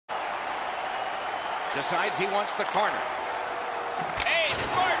Decides he wants the corner. A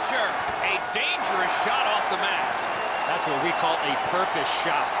scorcher! A dangerous shot off the mask. That's what we call a purpose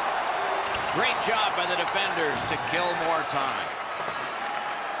shot. Great job by the defenders to kill more time.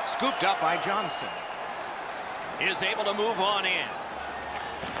 Scooped up by Johnson. Is able to move on in.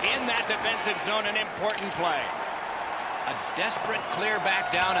 In that defensive zone, an important play. A desperate clear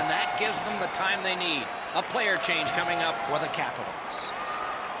back down, and that gives them the time they need. A player change coming up for the Capitals.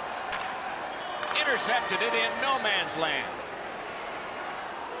 Intercepted it in no man's land.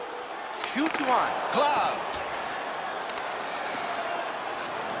 Shoots one. Gloved.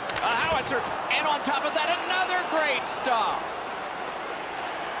 A howitzer. And on top of that, another great stop.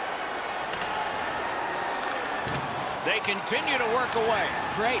 They continue to work away.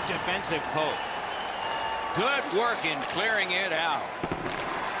 Great defensive poke. Good work in clearing it out.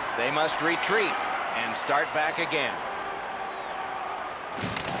 They must retreat and start back again.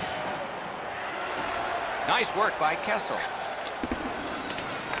 Nice work by Kessel.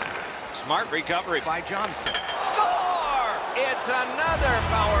 Smart recovery by Johnson. Score! It's another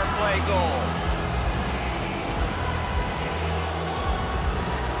power play goal.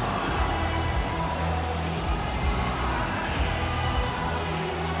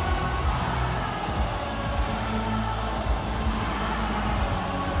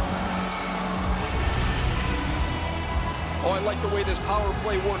 Oh, I like the way this power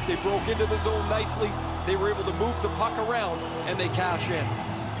play worked. They broke into the zone nicely. They were able to move the puck around, and they cash in.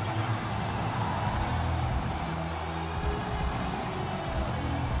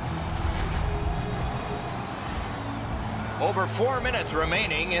 Over 4 minutes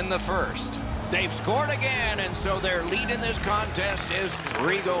remaining in the first. They've scored again, and so their lead in this contest is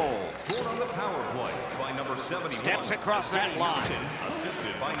 3 goals. Scored on the power play by number 71. Steps across that line.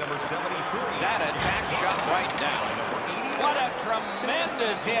 Assisted by number 73. That attack shot right down. What a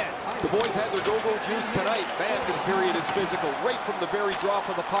tremendous hit. The boys had their go-go juice tonight. Man, this period is physical. Right from the very drop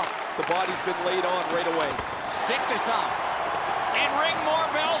of the puck. The body's been laid on right away. Stick to some. And ring more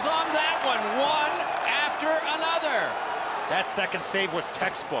bells on that one. One after another. That second save was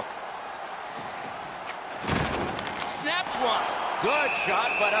textbook. Snaps one. Good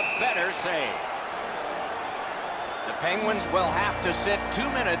shot, but a better save. The Penguins will have to sit 2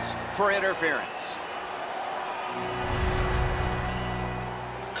 minutes for interference.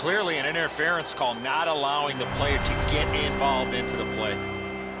 Clearly an interference call, not allowing the player to get involved into the play.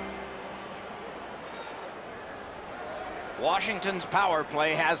 Washington's power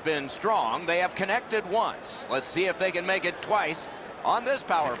play has been strong. They have connected once. Let's see if they can make it twice on this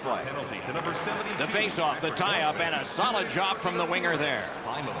power play. The face-off, the tie-up, and a solid job from the winger there.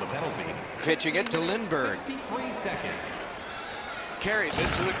 Time of the penalty. Pitching it to Lindbergh. 53 seconds. Carries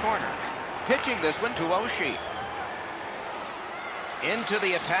it to the corner. Pitching this one to Oshie. Into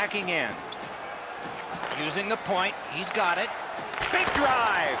the attacking end. Using the point. He's got it. Big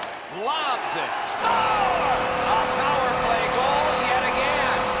drive. Lobs it. Score! A power play goal yet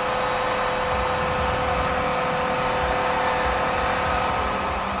again.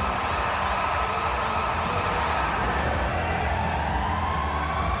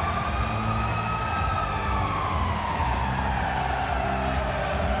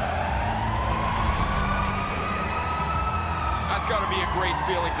 That's got to be a great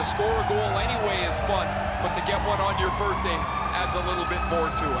feeling. To score a goal anyway is fun, but to get one on your birthday adds a little bit more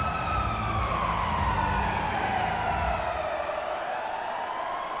to it.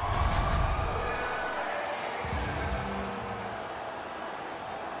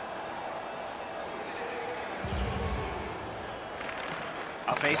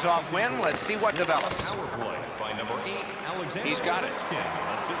 A face-off win. Let's see what develops. Power play by number 8, Alexander. He's got it.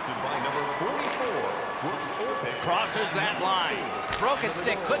 Assisted by number 44. Crosses that line. Broken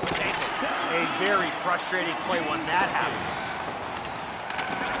stick, couldn't take it. A very frustrating play when that happens.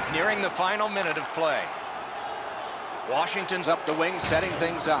 Nearing the final minute of play. Washington's up the wing, setting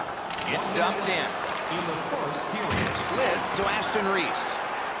things up. It's dumped in. the first period. Slid to Aston Reese.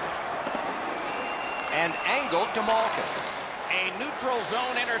 And angled to Malkin. A neutral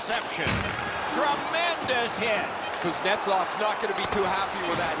zone interception. Tremendous hit. Kuznetsov's not going to be too happy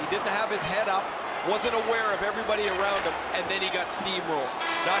with that. He didn't have his head up, wasn't aware of everybody around him, and then he got steamrolled.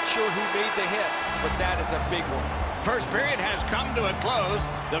 Not sure who made the hit, but that is a big one. First period has come to a close.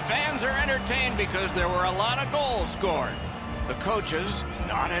 The fans are entertained because there were a lot of goals scored. The coaches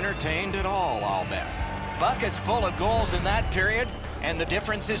not entertained at all, I'll bet. Buckets full of goals in that period, and the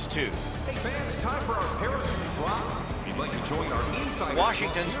difference is 2. Hey fans, time for our parachute drop. If you'd like to join our inside.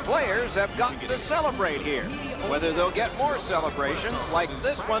 Washington's players have gotten to celebrate here. Whether they'll get more celebrations like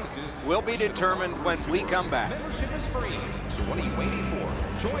this one will be determined when we come back. Membership is free, so what are you waiting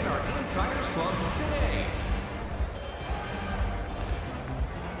for? Join our Insiders Club today.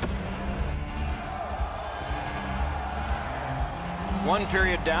 One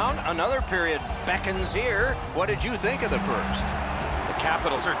period down, another period beckons here. What did you think of the first? The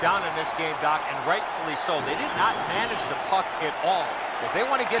Capitals are down in this game, Doc, and rightfully so. They did not manage the puck at all. If they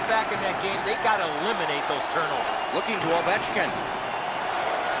want to get back in that game, they got to eliminate those turnovers. Looking to Ovechkin.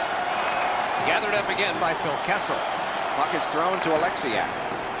 Gathered up again by Phil Kessel. Puck is thrown to Alexiak.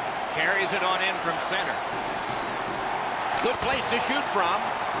 Carries it on in from center. Good place to shoot from.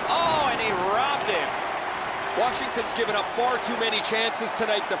 Oh, and he robbed him. Washington's given up far too many chances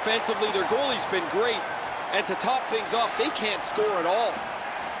tonight defensively. Their goalie's been great. And to top things off, they can't score at all.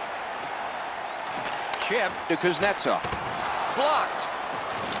 Chip to Kuznetsov. Blocked.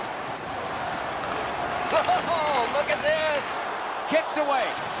 Oh, look at this. Kicked away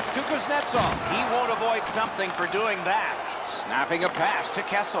to Kuznetsov. He won't avoid something for doing that. Snapping a pass to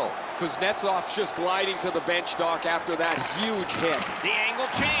Kessel. Kuznetsov's just gliding to the bench, Doc, after that huge hit. The angle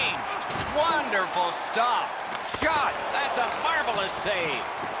changed. Wonderful stop. Shot. That's a marvelous save.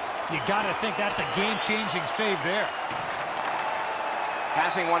 You got to think that's a game-changing save there.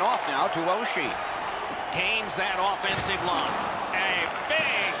 Passing one off now to Oshie. Gains that offensive line. A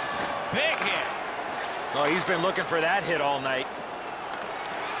big, big hit. Oh, he's been looking for that hit all night.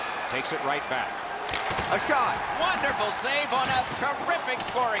 Takes it right back. A shot. Wonderful save on a terrific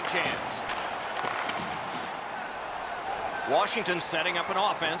scoring chance. Washington setting up an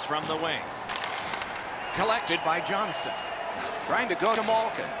offense from the wing. Collected by Johnson. Trying to go to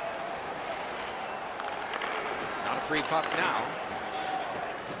Malkin. Not a free puck now.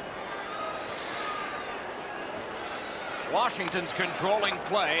 Washington's controlling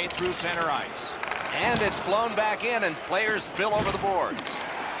play through center ice. And it's flown back in, and players spill over the boards.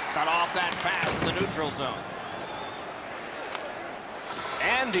 Cut off that pass in the neutral zone.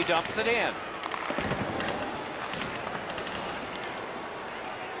 And he dumps it in.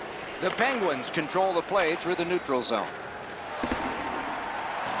 The Penguins control the play through the neutral zone.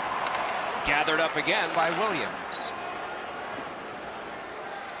 Gathered up again by Williams.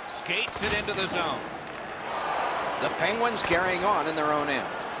 Skates it into the zone. The Penguins carrying on in their own end.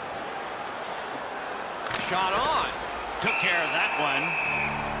 Shot on. Took care of that one.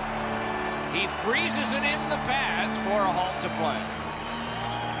 He freezes it in the pads for a halt to play.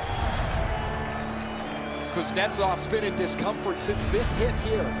 Kuznetsov's been in discomfort since this hit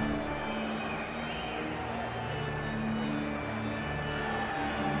here.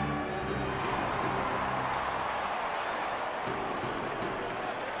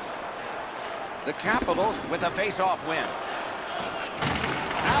 The Capitals with a face-off win.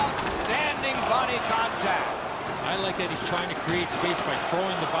 Outstanding body contact. I like that he's trying to create space by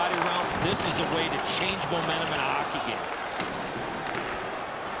throwing the body around. This is a way to change momentum in a hockey game.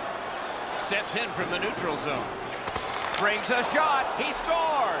 Steps in from the neutral zone. Brings a shot. He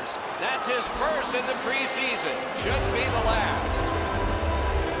scores. That's his first in the preseason. Should be the last.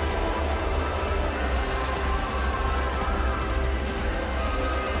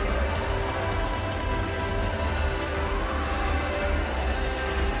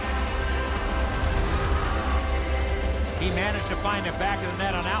 He managed to find the back of the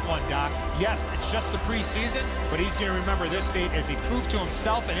net on that one, Doc. Yes, it's just the preseason, but he's going to remember this date as he proved to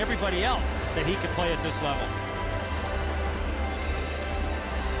himself and everybody else that he could play at this level.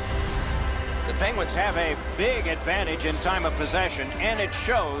 The Penguins have a big advantage in time of possession, and it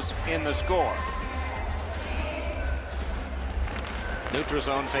shows in the score. Neutral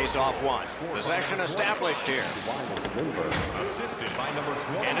zone face-off one. Possession established here.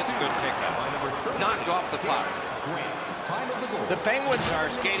 And it's a good pickup. Knocked off the puck. The Penguins are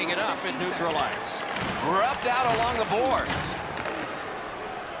skating it up in neutral ice. Rubbed out along the boards.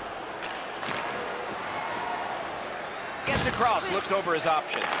 Gets across, looks over his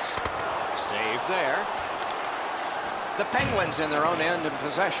options. Save there. The Penguins in their own end in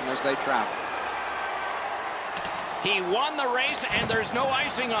possession as they travel. He won the race, and there's no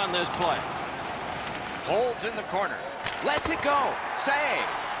icing on this play. Holds in the corner. Lets it go. Save.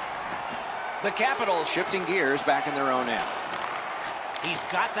 The Capitals shifting gears back in their own end. He's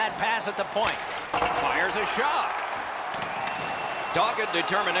got that pass at the point. Fires a shot. Dogged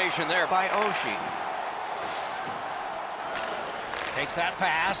determination there by Oshie. Takes that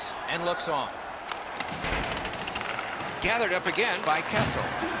pass and looks on. Gathered up again by Kessel.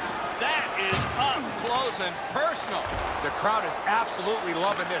 That is up close and personal. The crowd is absolutely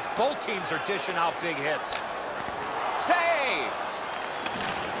loving this. Both teams are dishing out big hits. Save!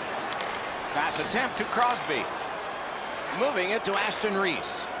 Pass attempt to Crosby. Moving it to Aston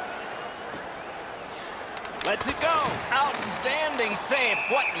Reese. Lets it go. Outstanding save.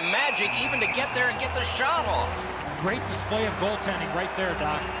 What magic even to get there and get the shot off. Great display of goaltending right there,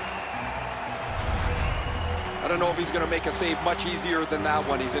 Doc. I don't know if he's going to make a save much easier than that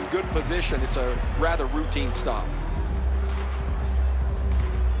one. He's in good position. It's a rather routine stop.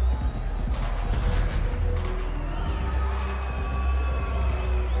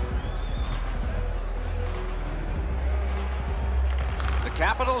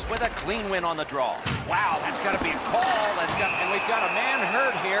 Capitals with a clean win on the draw. Wow, that's got to be a call. And we've got a man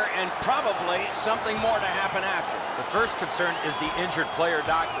hurt here and probably something more to happen after. The first concern is the injured player,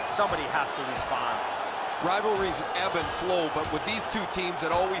 Doc, but somebody has to respond. Rivalries ebb and flow, but with these two teams,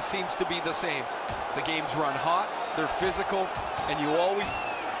 it always seems to be the same. The games run hot, they're physical, and you always...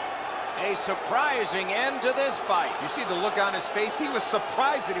 A surprising end to this fight. You see the look on his face? He was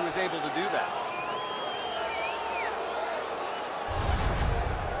surprised that he was able to do that.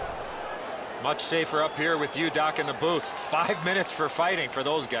 Much safer up here with you, Doc, in the booth. 5 minutes for fighting for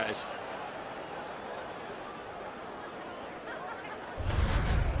those guys.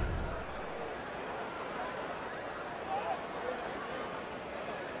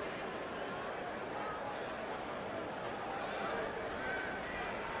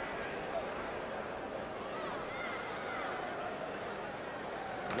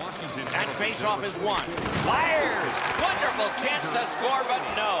 That face-off is won. Fires! Wonderful chance to score, but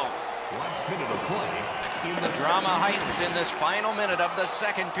no. Last minute of play. The drama heightens in this final minute of the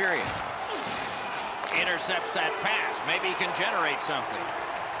second period. Intercepts that pass. Maybe he can generate something.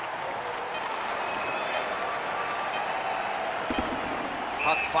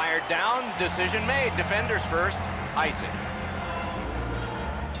 Puck fired down. Decision made. Defenders first. Icing.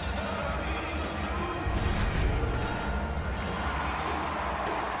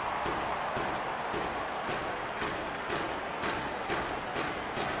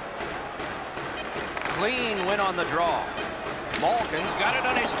 Clean win on the draw. Malkin's got it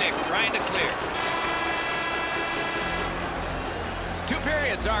on his stick, trying to clear. 2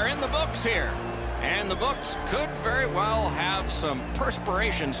 periods are in the books here. And the books could very well have some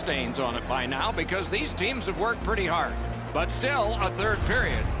perspiration stains on it by now because these teams have worked pretty hard. But still, a third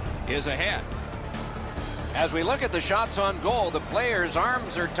period is ahead. As we look at the shots on goal, the player's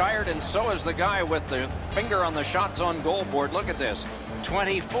arms are tired, and so is the guy with the finger on the shots on goal board. Look at this.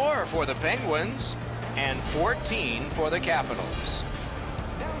 24 for the Penguins and 14 for the Capitals.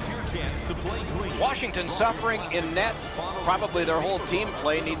 Now's your chance to play clean. Washington suffering in net. Probably their whole team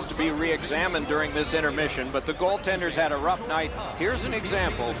play needs to be re-examined during this intermission, but the goaltenders had a rough night. Here's an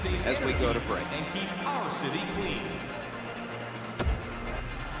example as we go to break. And keep our city clean.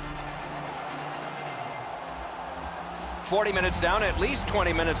 "40 minutes down, at least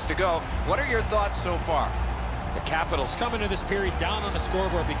 20 minutes to go. What are your thoughts so far?" The Capitals come into this period down on the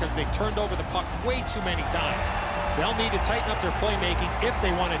scoreboard because they've turned over the puck way too many times. They'll need to tighten up their playmaking if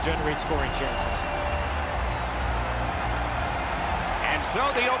they want to generate scoring chances. And so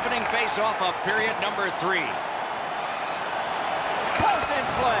the opening face-off of period number 3. Close in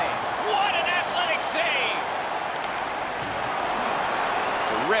play. What an athletic save!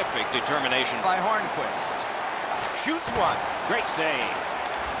 Terrific determination by Hornquist. Shoots one. Great save.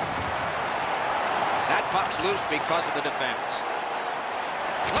 That puck's loose because of the defense.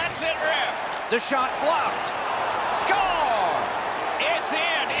 Lets it rip. The shot blocked. Score! It's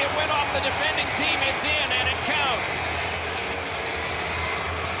in. It went off the defending team. It's in, and it counts.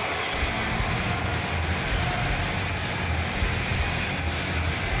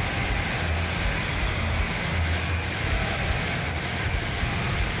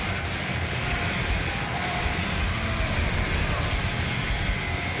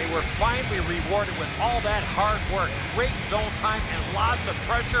 They were finally rewarded with all that hard work. Great zone time and lots of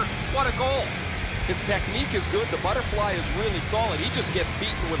pressure. What a goal. His technique is good. The butterfly is really solid. He just gets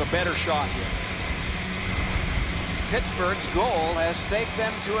beaten with a better shot here. Pittsburgh's goal has taken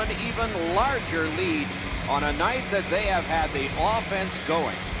them to an even larger lead on a night that they have had the offense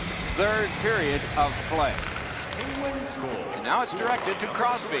going. Third period of play. Penguins score. And now it's directed to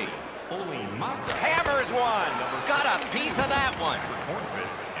Crosby. Only Mazza. Hammers one. Got a piece of that one.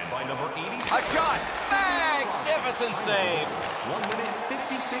 Hornquist. And by number 80. A shot. Magnificent save. 1 minute,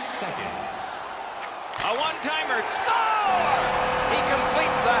 56 seconds. A one-timer. Score! He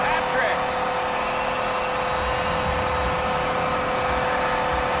completes the hat trick.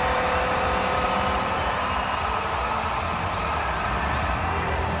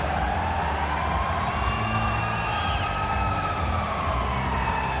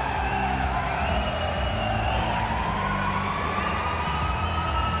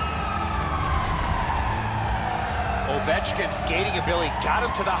 Ovechkin's skating ability got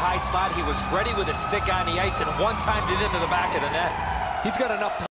him to the high slot. He was ready with his stick on the ice and one-timed it into the back of the net. He's got enough time.